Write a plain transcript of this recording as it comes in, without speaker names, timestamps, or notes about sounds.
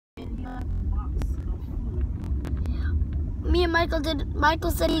me and Michael did.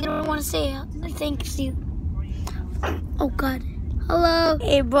 Michael said he didn't want to say it. Thanks you. Oh God. Hello.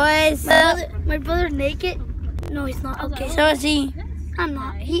 Hey boys. My brother naked? No, he's not. Okay. So is he. I'm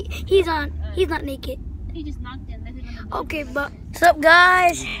not. He's not naked. He just knocked in. Okay, but What's up,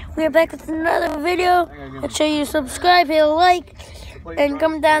 guys? We're back with another video. Make sure you subscribe, hit a like, and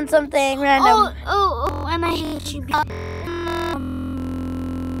comment down something random. Oh, and I hate you.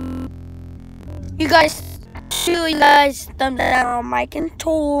 You guys, thumb down on Mike and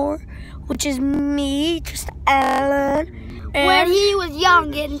Tor, which is me, just Alan. And When he was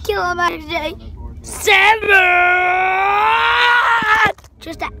young and Kilometer 7.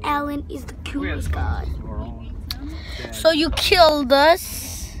 just that Alan is the coolest guy. So you killed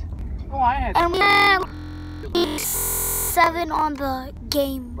us. Oh, I had And we had 7 on the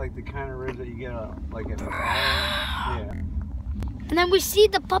game. like the kind of ribs that you get like in a yeah. And then we see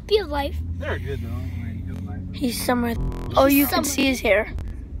the puppy of life. They're good though. He's somewhere. Oh, you can see his hair.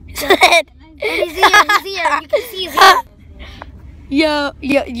 His head. And his ear. You can see his ear.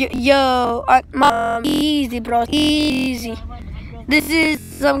 Yo, Mom, easy, bro, easy. This is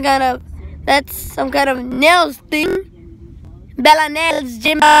some kind of nails thing. Bella Nails,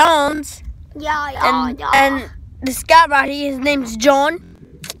 Jim Bones. Yeah. And this guy right here, his name's John.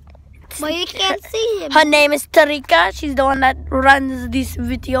 But you can't see him. Her name is Tarika. She's the one that runs this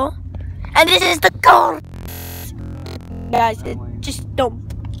video. And this is the car. Guys, just don't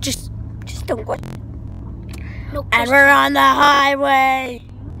go. No, And we're on the highway.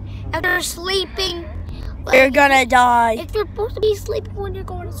 after sleeping. We're gonna die. If you're supposed to be sleeping when you're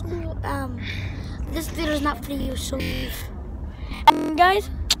going to school, this video is not for you. So leave. And guys,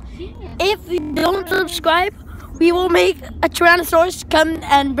 if you don't subscribe, we will make a Tyrannosaurus come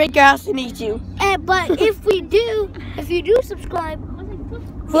and break your house and eat you. But if you do subscribe,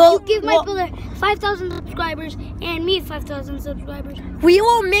 Well, you give my brother 5,000 subscribers and me 5,000 subscribers. we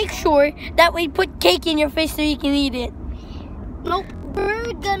will make sure that we put cake in your face so you can eat it. Nope,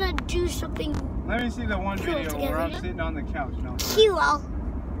 we're gonna do something. Let me see the one Cool, video where I'm together. sitting on the couch. No. Kilo.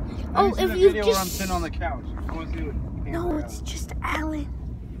 Let me see if the you video where I'm just sitting on the couch. I want to see what. no, it's just Alan.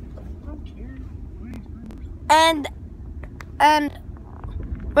 I don't care. And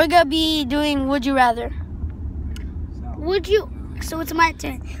we're gonna be doing Would You Rather. Would you? So it's my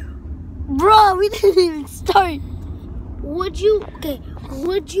turn. Bro, we didn't even start. Would you? Okay.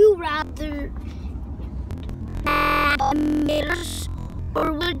 Would you rather haters,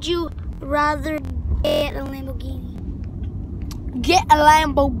 or would you rather get a Lamborghini? Get a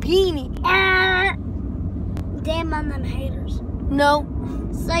Lamborghini. Damn on them haters. No,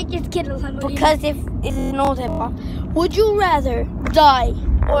 Psych, just get a Lamborghini. because if it's an old hip hop. Would you rather die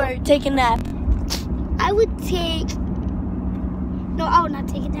or take a nap? I would take. No, I would not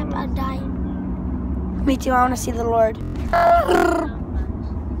take a nap. I'd die. Me too, I wanna see the Lord.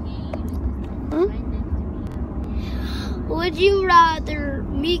 Would you rather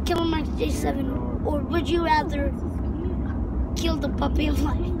me kill Max J7, or would you rather kill the puppy of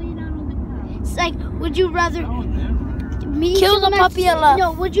life? It's like, would you rather me Kill the Max puppy of life.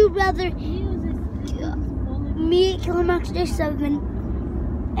 No, would you rather me kill Max J7,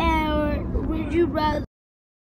 or would you rather